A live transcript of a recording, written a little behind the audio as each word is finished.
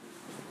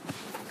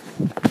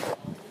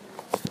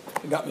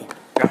You got me.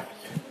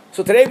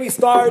 So today we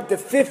start the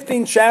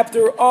 15th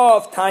chapter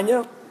of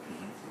Tanya.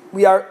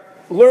 We are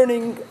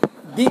learning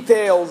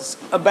details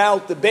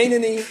about the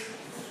Beinani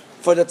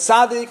for the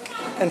Tzaddik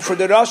and for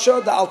the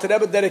Rasha. The Alter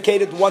Rebbe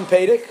dedicated one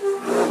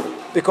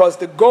Perek because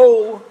the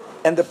goal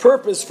and the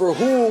purpose for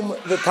whom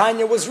the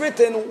Tanya was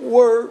written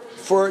were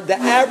for the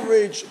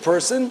average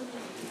person.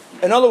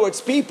 In other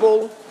words,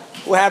 people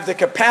who have the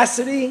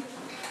capacity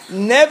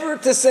never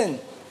to sin.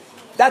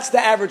 That's the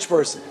average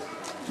person.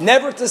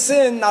 Never to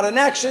sin, not in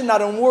action, not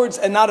in words,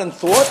 and not in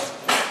thought.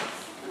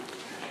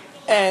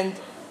 And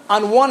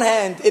on one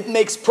hand, it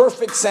makes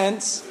perfect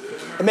sense.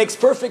 It makes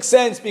perfect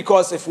sense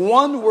because if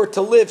one were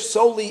to live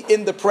solely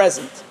in the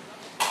present,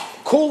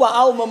 Kula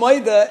Alma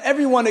Maida,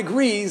 everyone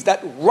agrees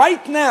that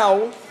right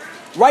now,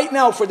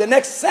 for the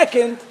next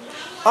second,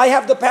 I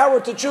have the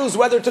power to choose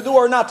whether to do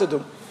or not to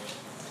do.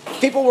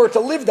 If people were to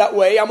live that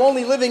way, I'm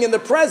only living in the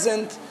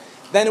present,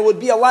 then it would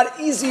be a lot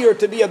easier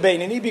to be a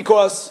Beinani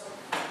because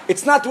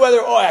it's not whether,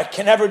 I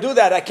can never do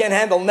that, I can't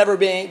handle never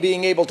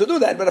being able to do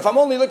that. But if I'm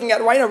only looking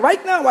at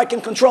right now, I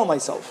can control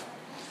myself.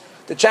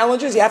 The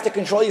challenge is you have to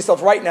control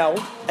yourself right now,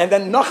 and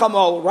then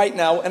nachamal right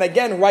now, and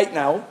again right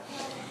now.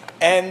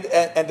 And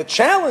the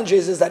challenge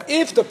is that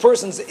if the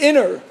person's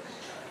inwards,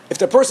 if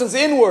the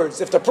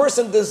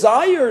person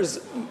desires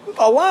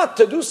a lot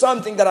to do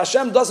something that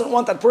Hashem doesn't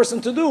want that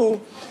person to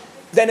do,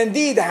 then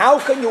indeed, how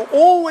can you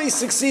always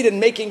succeed in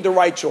making the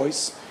right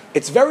choice?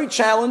 It's very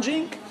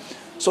challenging.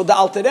 So the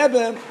Alter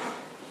Rebbe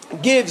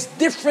gives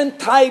different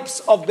types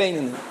of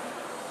Beinani.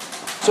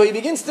 So he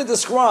begins to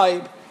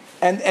describe,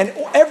 and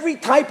every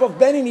type of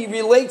Beinani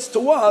relates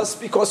to us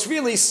because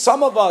really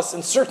some of us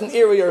in certain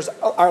areas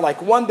are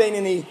like one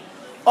Beinani,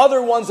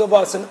 other ones of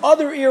us in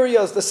other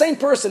areas, the same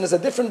person is a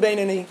different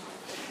Beinani.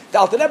 The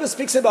Alter Rebbe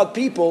speaks about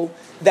people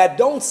that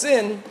don't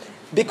sin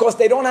because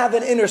they don't have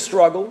an inner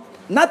struggle,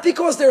 not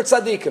because they're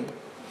tzaddikim,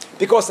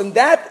 because in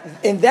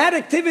that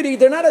activity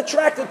they're not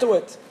attracted to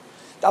it.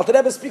 The Alter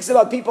Rebbe speaks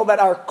about people that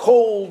are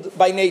cold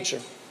by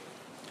nature.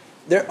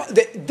 They're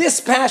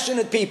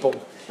dispassionate people.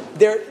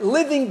 They're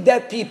living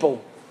dead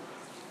people.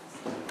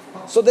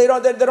 So they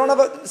don't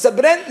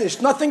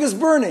have nothing is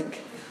burning.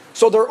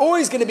 So they're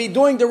always going to be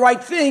doing the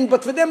right thing,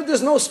 but for them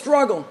there's no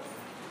struggle.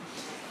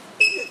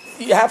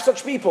 You have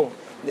such people.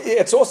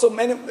 It's also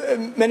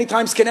many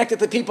times connected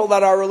to people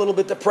that are a little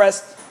bit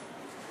depressed.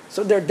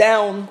 So they're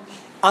down.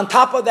 On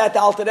top of that, the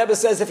Alter Rebbe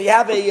says if you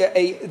have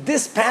a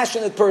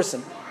dispassionate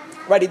person,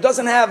 right, he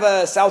doesn't have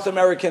a South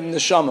American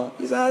neshama.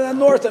 He's a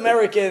North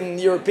American,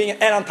 European.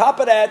 And on top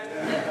of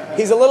that,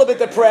 he's a little bit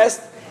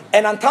depressed.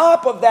 And on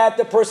top of that,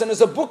 the person is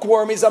a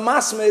bookworm. He's a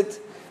masmid.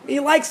 He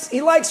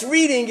likes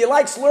reading. He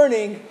likes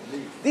learning.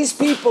 These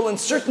people in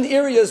certain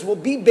areas will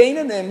be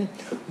Beinanim,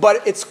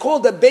 but it's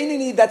called a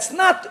Beinani that's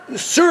not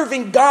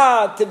serving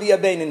God to be a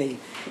Beinani.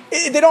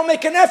 They don't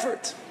make an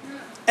effort.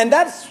 And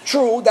that's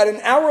true that in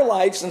our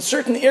lives, in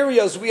certain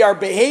areas, we are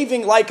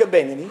behaving like a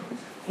Beinani,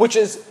 which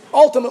is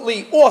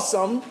ultimately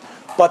awesome,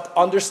 but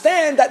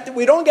understand that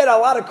we don't get a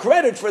lot of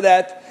credit for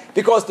that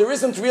because there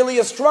isn't really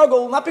a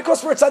struggle, not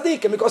because we're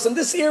tzaddikim, because in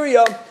this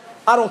area,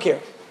 I don't care.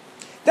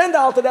 Then the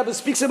Alter Rebbe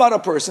speaks about a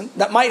person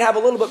that might have a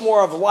little bit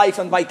more of life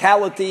and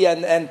vitality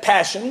and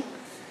passion.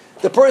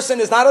 The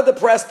person is not a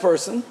depressed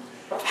person.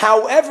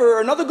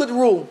 However, another good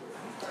rule,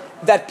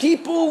 that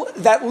people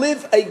that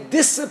live a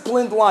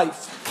disciplined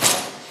life,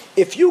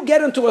 if you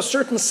get into a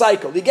certain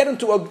cycle, you get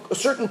into a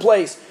certain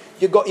place,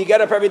 you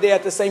get up every day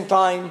at the same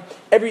time,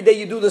 every day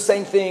you do the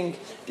same thing,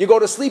 you go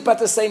to sleep at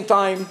the same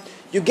time,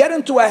 you get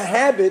into a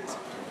habit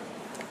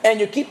and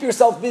you keep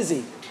yourself busy.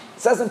 It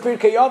says in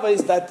Pirkei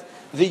Avos that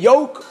the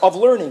yoke of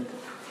learning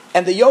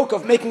and the yoke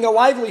of making a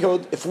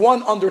livelihood, if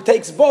one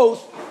undertakes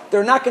both,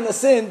 they're not going to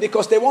sin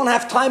because they won't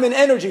have time and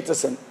energy to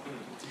sin.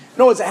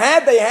 No, it's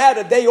had they had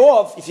a day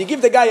off, if you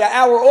give the guy an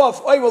hour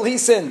off, why will he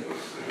sin?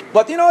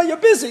 But you're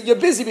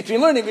busy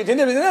between learning, between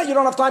everything that, you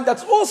don't have time.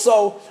 That's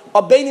also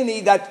a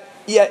Beinani that,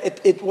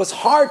 it was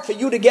hard for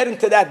you to get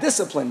into that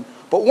discipline.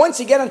 But once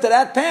you get into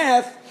that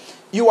path,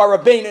 you are a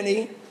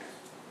Beinani.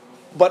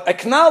 But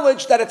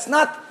acknowledge that it's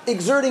not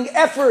exerting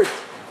effort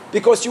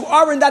because you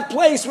are in that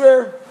place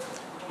where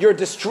you're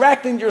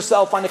distracting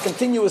yourself on a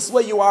continuous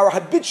way. You are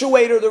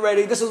habituated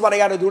already. This is what I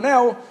got to do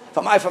now.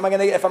 If I'm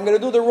going to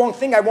do the wrong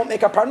thing, I won't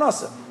make a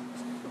parnasa.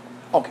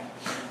 Okay.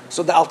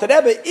 So the Alter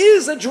Rebbe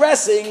is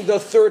addressing the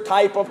third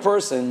type of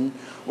person,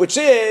 which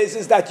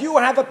is that you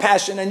have a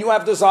passion and you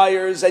have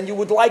desires and you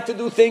would like to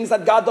do things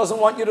that God doesn't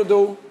want you to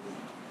do.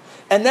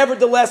 And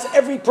nevertheless,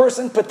 every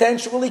person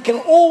potentially can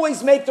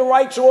always make the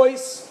right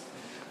choice.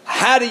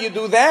 How do you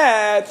do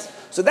that?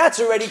 So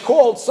that's already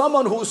called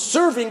someone who's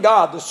serving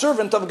God, the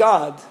servant of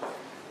God.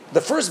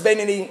 The first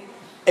Beinani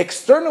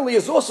externally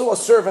is also a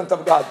servant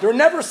of God. They're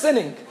never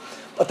sinning.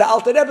 But the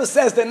Alter Rebbe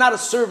says they're not a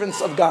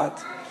servants of God.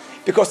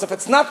 Because if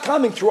it's not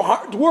coming through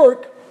hard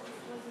work,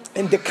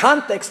 in the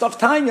context of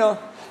Tanya,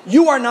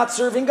 you are not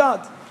serving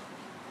God.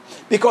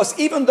 Because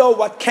even though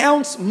what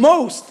counts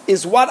most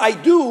is what I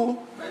do,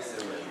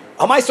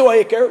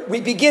 we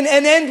begin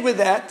and end with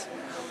that.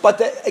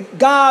 But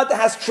God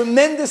has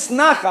tremendous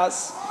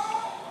nachas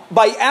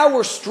by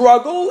our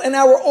struggle and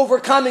our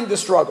overcoming the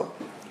struggle.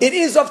 It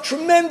is of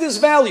tremendous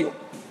value.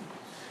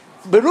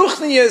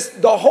 Beruchni is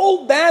the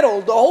whole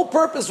battle, the whole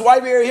purpose why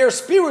we are here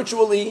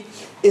spiritually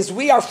is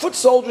we are foot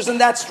soldiers in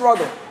that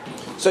struggle.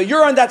 So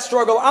you're in that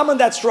struggle, I'm in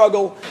that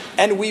struggle,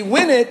 and we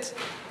win it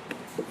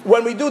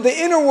when we do the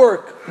inner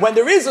work, when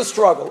there is a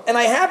struggle, and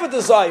I have a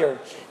desire,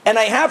 and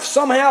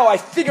I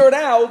figured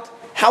out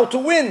how to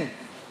win.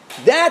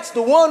 That's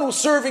the one who's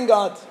serving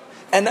God.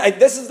 And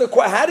this is the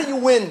question, how do you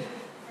win?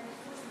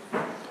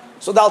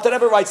 So the Alter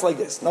Rebbe writes like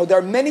this. Now there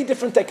are many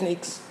different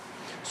techniques.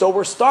 So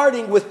we're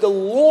starting with the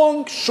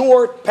long,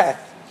 short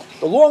path.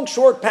 The long,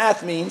 short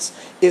path means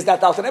is that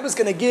the Alter Rebbe is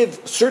going to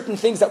give certain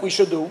things that we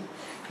should do.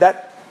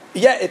 That,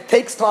 yeah, it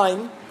takes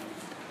time,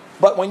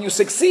 but when you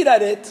succeed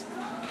at it,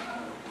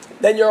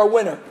 then you're a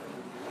winner.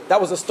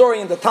 That was a story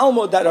in the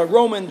Talmud that a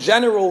Roman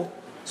general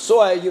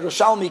saw a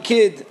Yerushalmi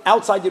kid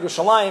outside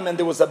Yerushalayim, and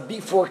there was a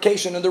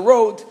bifurcation in the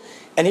road,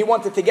 and he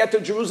wanted to get to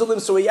Jerusalem,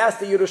 so he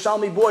asked the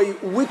Yerushalmi boy,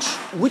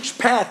 which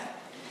path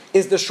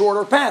is the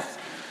shorter path?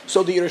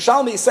 So the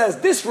Yerushalmi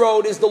says, this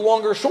road is the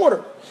longer,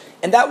 shorter.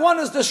 And that one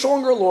is the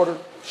shorter, longer.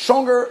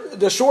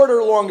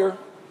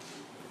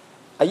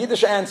 A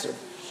Yiddish answer.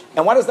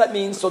 And what does that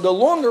mean? So the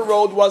longer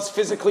road was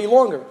physically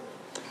longer,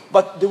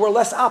 but there were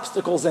less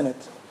obstacles in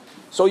it.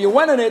 So you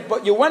went in it,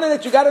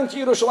 you got into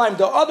Yerushalayim.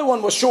 The other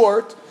one was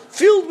short,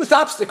 filled with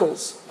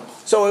obstacles.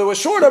 So it was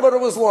shorter, but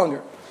it was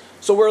longer.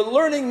 So we're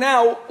learning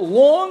now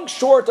long,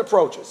 short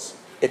approaches.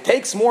 It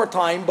takes more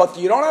time, but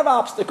you don't have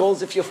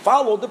obstacles. If you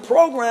follow the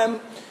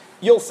program,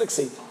 you'll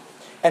succeed.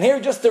 And here,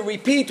 just to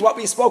repeat what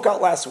we spoke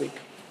out last week.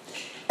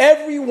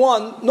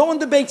 No one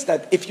debates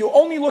that. If you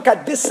only look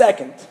at this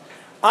second,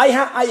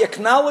 I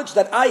acknowledge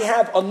that I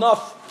have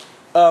enough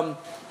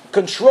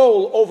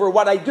control over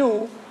what I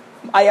do.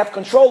 I have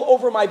control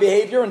over my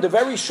behavior in the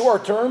very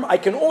short term. I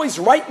can always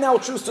right now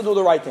choose to do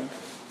the right thing.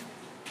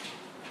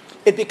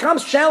 It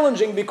becomes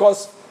challenging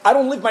because I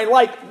don't live my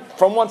life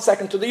from one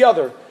second to the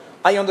other.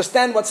 I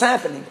understand what's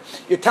happening.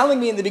 You're telling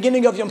me in the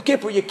beginning of Yom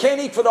Kippur you can't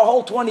eat for the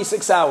whole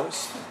 26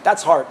 hours.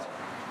 That's hard.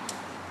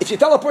 If you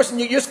tell a person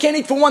you just can't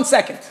eat for 1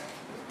 second,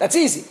 that's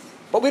easy.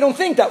 But we don't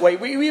think that way.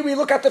 We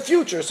look at the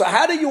future. So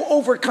how do you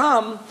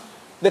overcome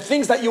the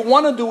things that you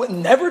want to do,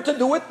 never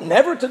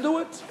to do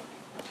it?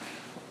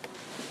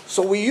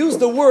 So we use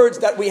the words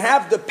that we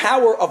have the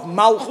power of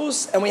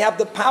Malchus and we have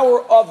the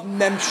power of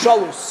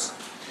Memshalus.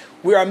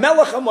 We are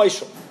Melech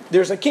HaMoshel.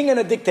 There's a king and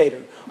a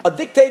dictator. A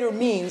dictator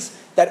means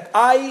that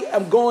I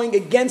am going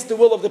against the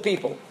will of the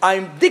people.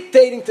 I'm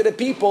dictating to the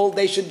people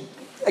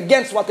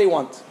against what they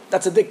want.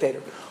 That's a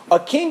dictator. A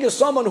king is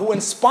someone who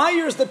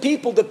inspires the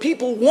people. The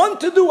people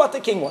want to do what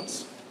the king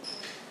wants.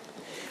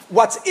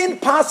 What's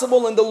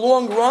impossible in the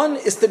long run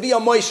is to be a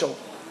moishel.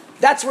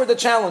 That's where the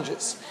challenge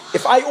is.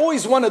 If I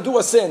always want to do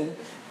a sin,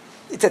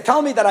 to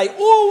tell me that I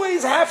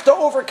always have to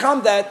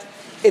overcome that,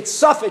 it's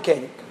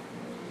suffocating.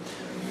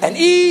 And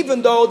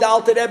even though the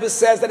Alter Rebbe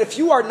says that if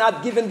you are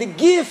not given the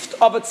gift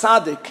of a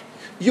tzaddik,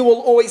 you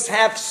will always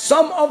have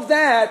some of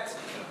that,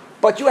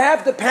 but you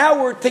have the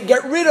power to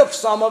get rid of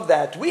some of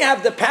that. We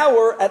have the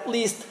power, at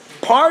least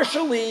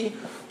partially,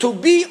 to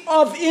be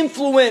of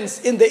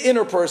influence in the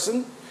inner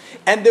person.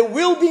 And there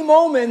will be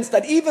moments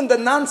that even the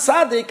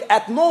non-tzaddik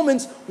at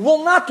moments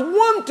will not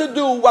want to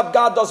do what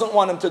God doesn't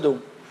want him to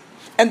do.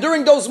 And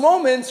during those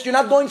moments, you're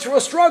not going through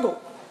a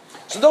struggle.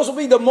 So those will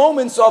be the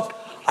moments of,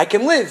 I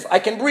can live, I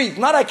can breathe.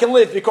 Not I can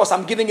live because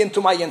I'm giving in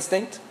to my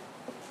instinct.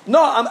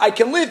 No, I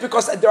can live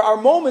because there are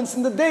moments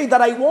in the day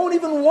that I won't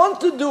even want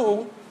to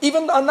do,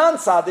 even a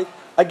non-tzaddik,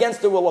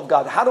 against the will of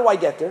God. How do I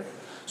get there?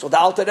 So the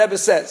Alter Rebbe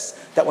says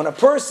that when a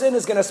person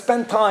is going to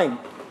spend time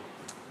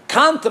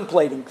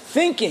contemplating,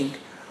 thinking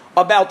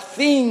about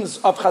themes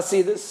of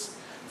Hasidus,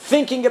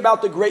 thinking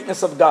about the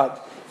greatness of God,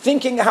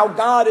 thinking how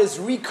God is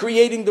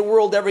recreating the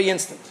world every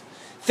instant,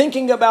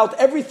 thinking about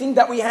everything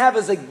that we have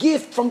as a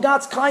gift from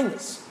God's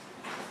kindness,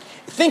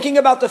 thinking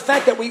about the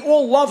fact that we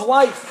all love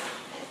life,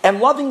 and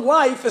loving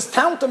life is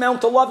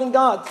tantamount to loving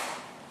God.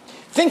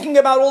 Thinking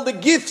about all the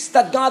gifts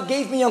that God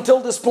gave me until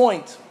this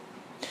point.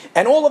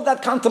 And all of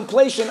that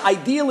contemplation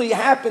ideally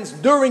happens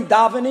during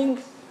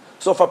davening.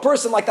 So if a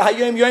person, like the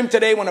Hayom Yom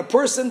today, when a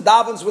person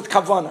davens with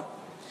kavanah,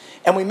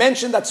 and we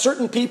mentioned that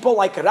certain people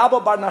like Rabbi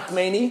Bar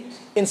Nachmani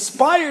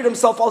inspired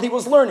himself while he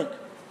was learning.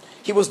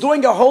 He was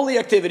doing a holy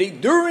activity.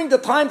 During the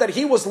time that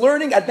he was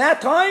learning, at that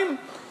time,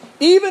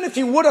 even if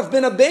he would have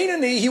been a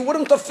Beinani, he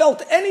wouldn't have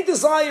felt any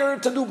desire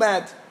to do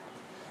bad.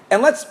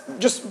 And let's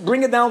just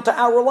bring it down to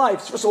our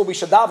lives. First of all, we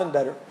should daven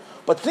better.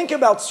 But think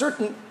about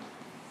certain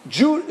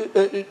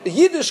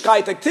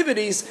Yiddishkeit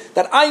activities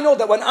that I know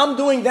that when I'm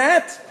doing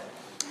that,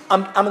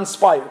 I'm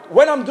inspired.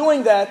 When I'm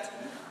doing that,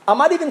 I'm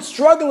not even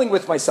struggling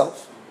with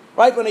myself.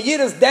 Right? When a Yid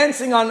is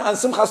dancing on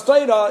Simchas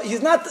Torah,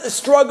 he's not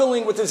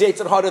struggling with his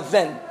Yetzer Hara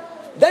then.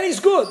 Then he's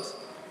good.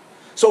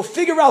 So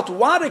figure out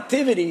what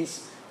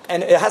activities,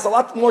 and it has a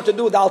lot more to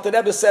do, the Alter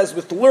Rebbe says,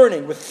 with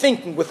learning, with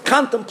thinking, with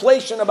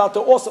contemplation about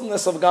the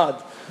awesomeness of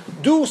God.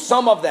 Do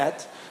some of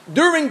that.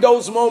 During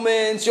those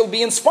moments, you'll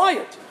be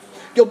inspired.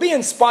 You'll be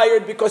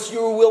inspired because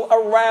you will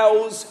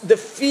arouse the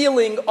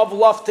feeling of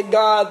love to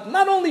God,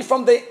 not only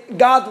from the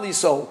godly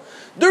soul.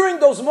 During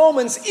those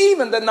moments,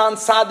 even the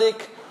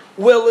non-tzaddik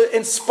will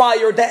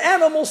inspire the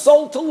animal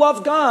soul to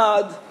love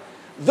God.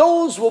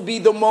 Those will be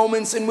the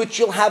moments in which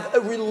you'll have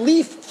a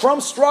relief from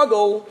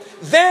struggle.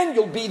 Then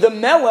you'll be the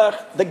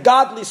melech, the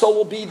godly soul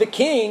will be the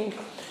king,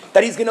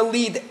 that he's going to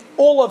lead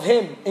all of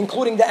him,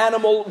 including the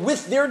animal,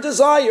 with their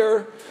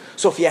desire.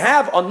 So if you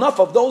have enough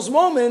of those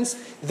moments,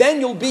 then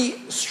you'll be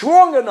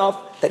strong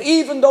enough that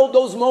even though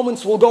those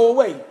moments will go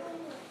away,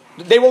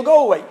 they will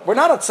go away. We're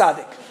not a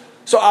tzaddik.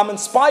 So I'm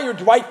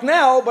inspired right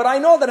now, but I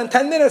know that in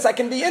 10 minutes I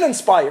can be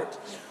uninspired.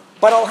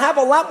 But I'll have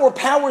a lot more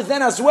power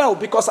then as well,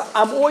 because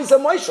I'm always a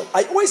Moshel.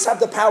 I always have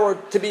the power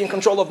to be in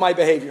control of my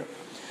behavior.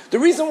 The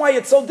reason why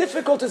it's so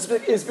difficult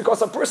is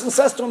because a person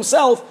says to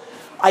himself,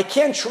 I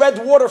can't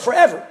tread water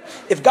forever.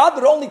 If God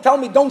would only tell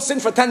me don't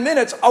sin for 10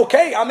 minutes,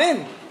 okay, I'm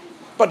in.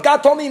 But God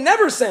told me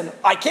never sin.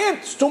 I can't,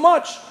 it's too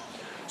much.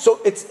 So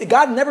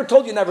God never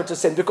told you never to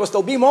sin, because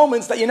there'll be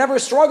moments that you're never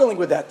struggling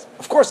with that.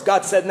 Of course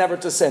God said never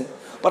to sin.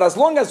 But as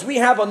long as we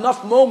have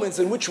enough moments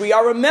in which we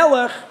are a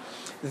melech,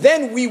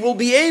 then we will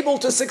be able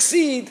to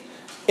succeed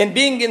in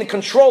being in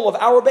control of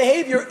our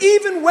behavior,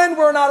 even when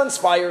we're not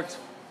inspired.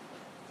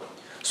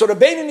 So the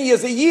Beinoni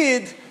is a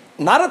Yid,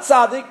 not a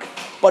tzaddik,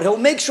 but he'll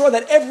make sure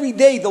that every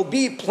day there'll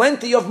be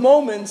plenty of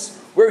moments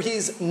where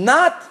he's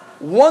not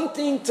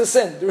wanting to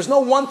sin. There's no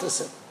want to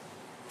sin.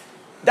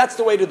 That's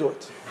the way to do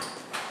it.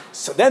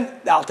 So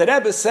then the Alter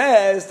Rebbe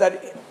says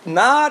that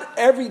not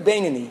every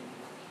Beinoni,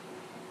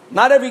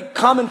 not every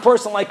common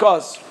person like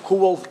us who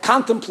will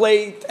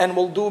contemplate and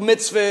will do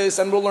mitzvahs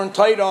and will learn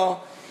Torah,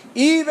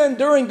 even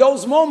during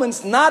those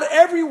moments, not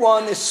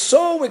everyone is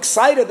so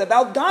excited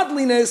about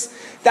godliness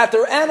that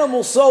their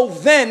animal soul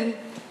then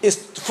is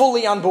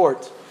fully on board.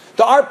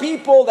 There are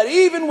people that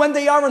even when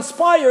they are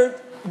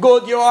inspired,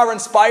 good, you are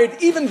inspired,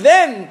 even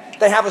then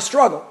they have a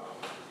struggle.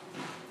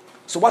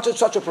 So what should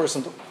such a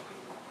person do?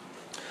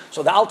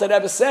 So the Alter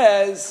Rebbe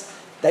says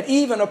that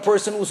even a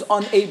person who's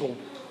unable,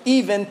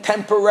 even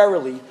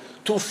temporarily,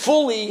 to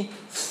fully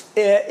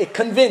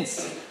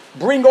convince,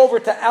 bring over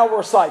to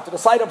our side, to the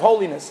side of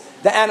holiness,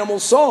 the animal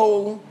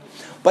soul,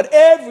 but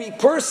every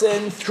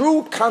person,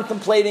 through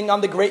contemplating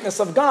on the greatness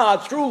of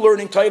God, through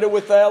learning Torah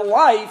with their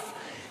life,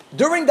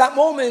 during that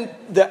moment,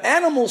 the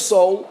animal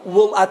soul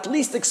will at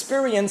least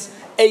experience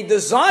a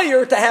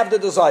desire to have the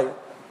desire.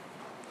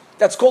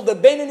 That's called the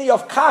Beinoni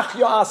of Kach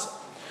Ya'as.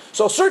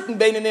 So certain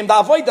Beinonim, the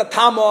Avodah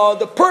Tama,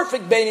 the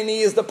perfect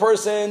Beinoni is the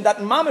person that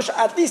mamash,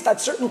 at least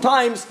at certain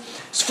times,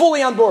 is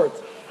fully on board.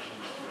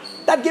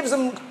 That gives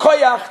him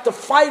koyach to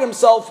fight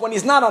himself when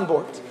he's not on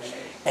board.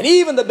 And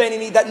even the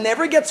Beinoni that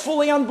never gets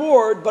fully on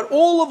board, but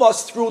all of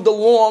us through the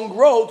long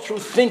road, through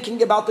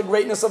thinking about the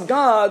greatness of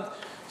God,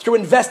 through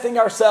investing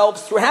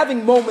ourselves, through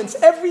having moments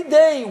every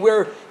day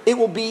where it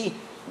will be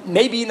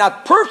maybe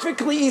not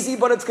perfectly easy,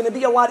 but it's going to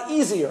be a lot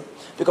easier.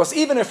 Because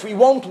even if we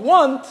won't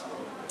want,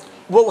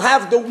 we'll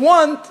have the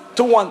want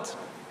to want.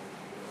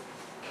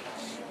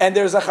 And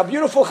there's a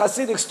beautiful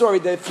Hasidic story,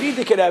 the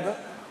Frierdiker Rebbe,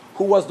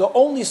 who was the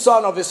only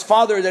son of his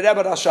father, the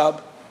Rebbe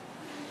Rashab.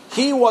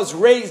 He was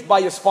raised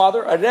by his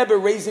father, a Rebbe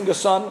raising a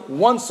son,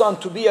 one son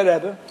to be a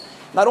Rebbe.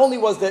 Not only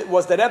was the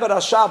Rebbe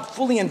Rashab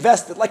fully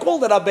invested, like all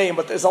the Rabbeim,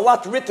 but there's a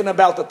lot written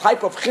about the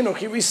type of chinuch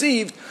he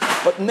received,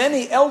 but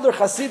many elder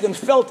Hasidim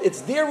felt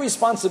it's their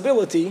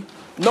responsibility,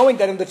 knowing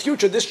that in the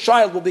future this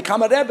child will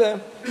become a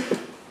Rebbe,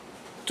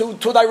 to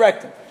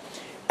direct him.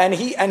 And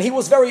he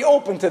was very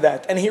open to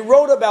that. And he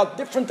wrote about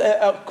different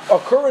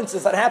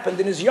occurrences that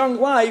happened in his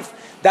young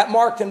life that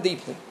marked him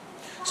deeply.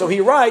 So he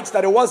writes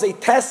that it was a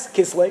Tes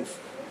Kislev.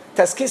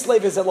 Tes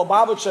Kislev is a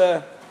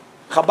Lubavitch,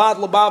 Chabad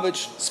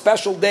Lubavitch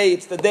special day.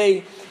 It's the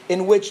day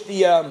in which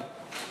the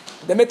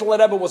Mittler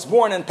Rebbe was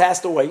born and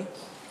passed away.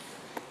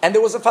 And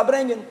there was a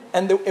Farbrengen,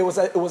 and it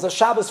was a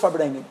Shabbos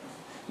Farbrengen.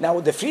 Now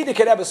the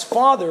Frierdiker Rebbe's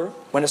father,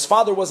 when his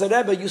father was a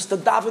Rebbe, used to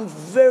daven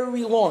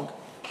very long,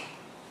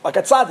 like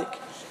a tzaddik.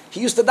 He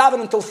used to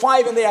daven until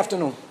 5 in the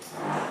afternoon.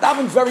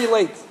 Daven very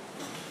late.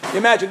 You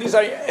imagine,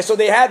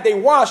 they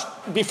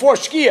washed before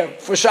Shkia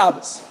for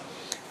Shabbos.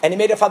 And he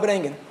made a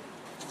Farbrengen.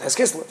 That's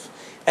Kislev.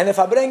 And the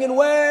Farbrengen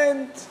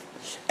went,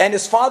 and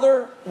his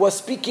father was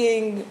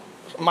speaking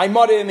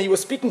Maimorim, he was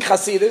speaking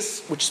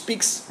Hasidus, which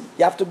speaks,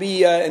 you have to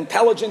be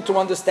intelligent to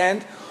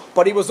understand,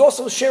 but he was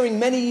also sharing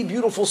many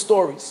beautiful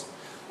stories.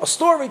 A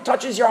story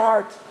touches your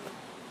heart.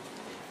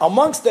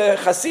 Amongst the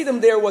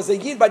Hasidim there was a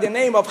Yid by the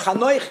name of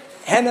Chanoich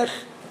Henech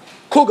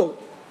Kugel,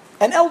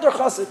 an elder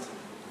chassid,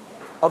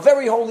 a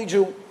very holy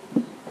Jew,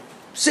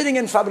 sitting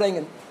in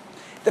Farbrengen.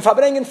 The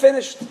Farbrengen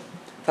finished.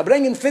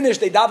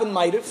 They daven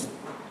Ma'ariv.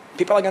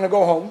 People are going to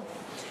go home.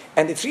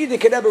 And the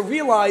Frierdiker Rebbe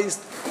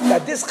realized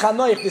that this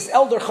Chanoich, this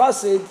elder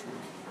chassid,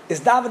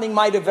 is davening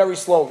Ma'ariv very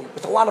slowly,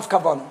 with a lot of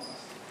kavanah.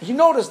 He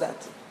noticed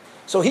that.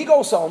 So he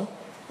goes home.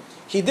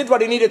 He did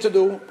what he needed to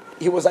do.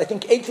 He was, I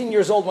think, 18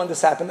 years old when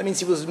this happened. That means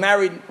he was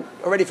married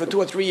already for 2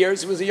 or 3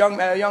 years. He was a young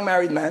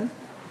married man.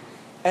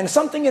 And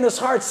something in his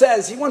heart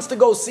says he wants to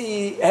go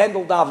see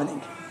Handel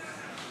davening.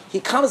 He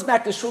comes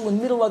back to shul in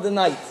the middle of the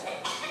night.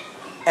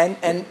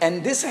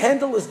 And this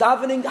Handel is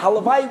davening,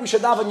 Halavai, we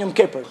should daven Yom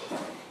Kippur.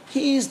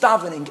 He's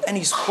davening and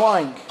he's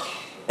crying.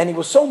 And he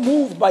was so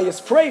moved by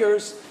his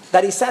prayers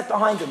that he sat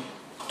behind him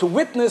to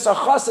witness a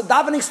chassid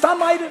davening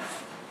stam ma'ariv.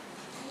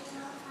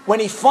 When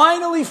he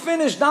finally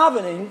finished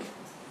davening,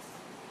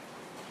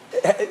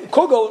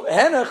 Kugel,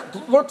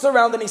 Henoch, looks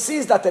around and he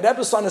sees that the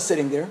Rebbe's son is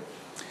sitting there.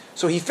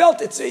 So he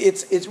felt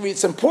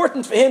it's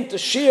important for him to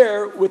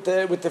share with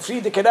the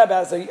Frierdiker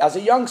Rebbe as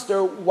a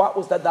youngster what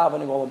was that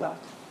davening all about.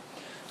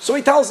 So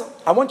he tells him,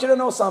 I want you to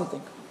know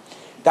something.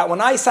 That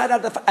when I sat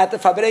at the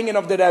Farbrengen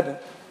of the Rebbe,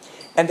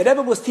 and the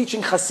Rebbe was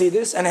teaching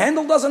Chassidus, and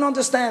Handel doesn't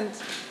understand,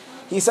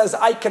 he says,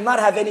 I cannot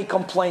have any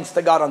complaints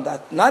to God on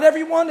that. Not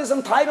everyone is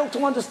entitled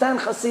to understand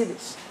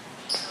Chassidus.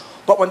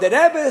 But when the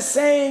Rebbe is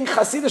saying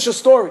Chassidish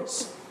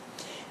stories,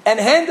 and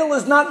Handel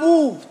is not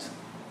moved,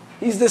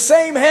 he's the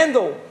same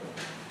Handel.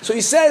 So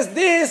he says,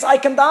 this I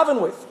can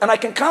daven with, and I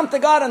can come to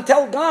God and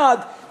tell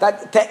God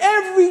that to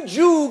every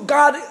Jew,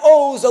 God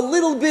owes a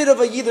little bit of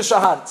a Yiddish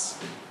heart.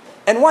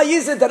 And why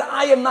is it that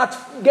I am not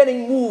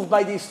getting moved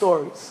by these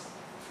stories?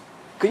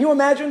 Can you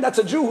imagine? That's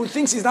a Jew who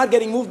thinks he's not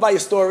getting moved by a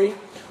story.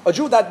 A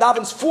Jew that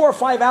davens 4 or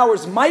 5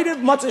 hours, might have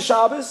Matzah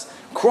Shabbos,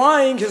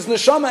 crying his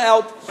neshama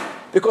out,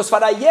 because for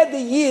a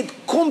Yid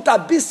kumt a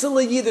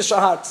bissel Yiddish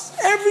heart.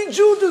 Every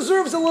Jew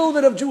deserves a little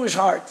bit of Jewish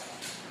heart.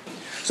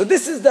 So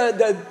this is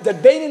the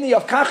Beinoni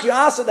of Kach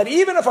Ya'asa, that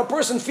even if a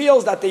person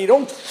feels that they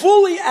don't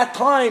fully at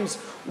times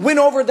win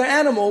over the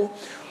animal,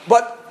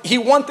 but he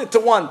wanted to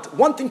want.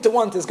 Wanting to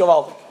want is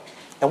Gavaldik.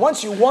 And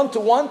once you want to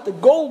want, the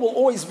goal will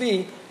always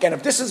be, again,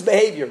 if this is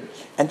behavior,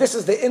 and this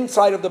is the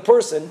inside of the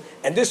person,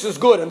 and this is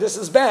good, and this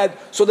is bad,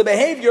 so the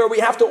behavior, we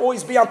have to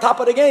always be on top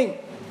of the game.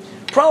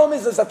 Problem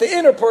is that the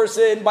inner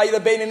person, by the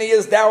Beinoni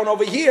is down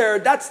over here,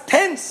 that's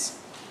tense.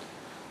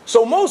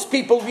 So most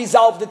people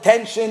resolve the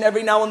tension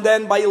every now and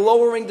then by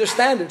lowering their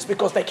standards,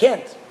 because they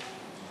can't.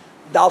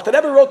 The Alter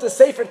Rebbe wrote the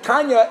Sefer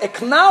Tanya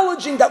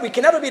acknowledging that we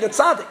can never be the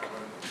tzaddik,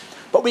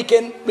 but we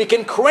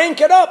can crank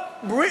it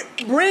up,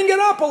 bring it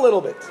up a little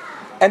bit.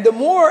 And the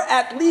more,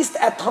 at least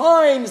at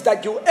times,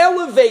 that you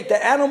elevate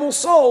the animal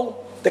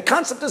soul, the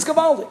concept is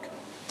gavaldik.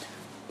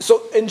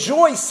 So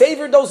enjoy,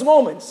 savor those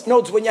moments. You know,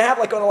 it's when you have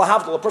like on a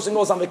lahavdil, a person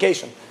goes on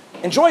vacation.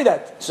 Enjoy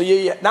that. So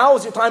now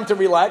is your time to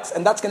relax,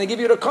 and that's going to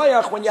give you the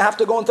koyach when you have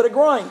to go into the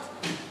grind.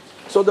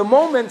 So the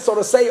moment, so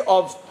to say,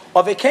 of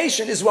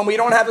vacation is when we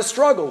don't have a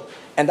struggle.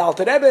 And the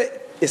Alter Rebbe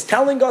is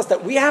telling us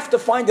that we have to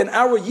find in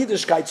our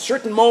Yiddishkeit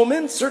certain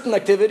moments, certain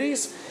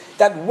activities,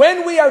 that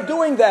when we are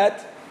doing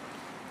that,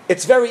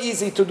 it's very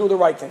easy to do the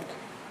right thing.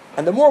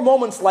 And the more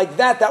moments like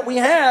that we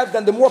have,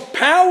 then the more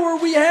power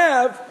we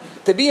have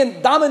to be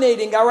in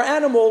dominating our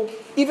animal,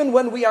 even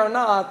when we are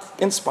not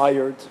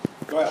inspired.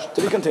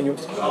 To be continued.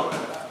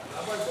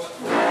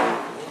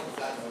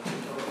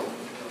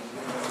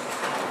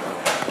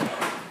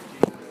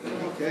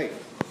 Okay.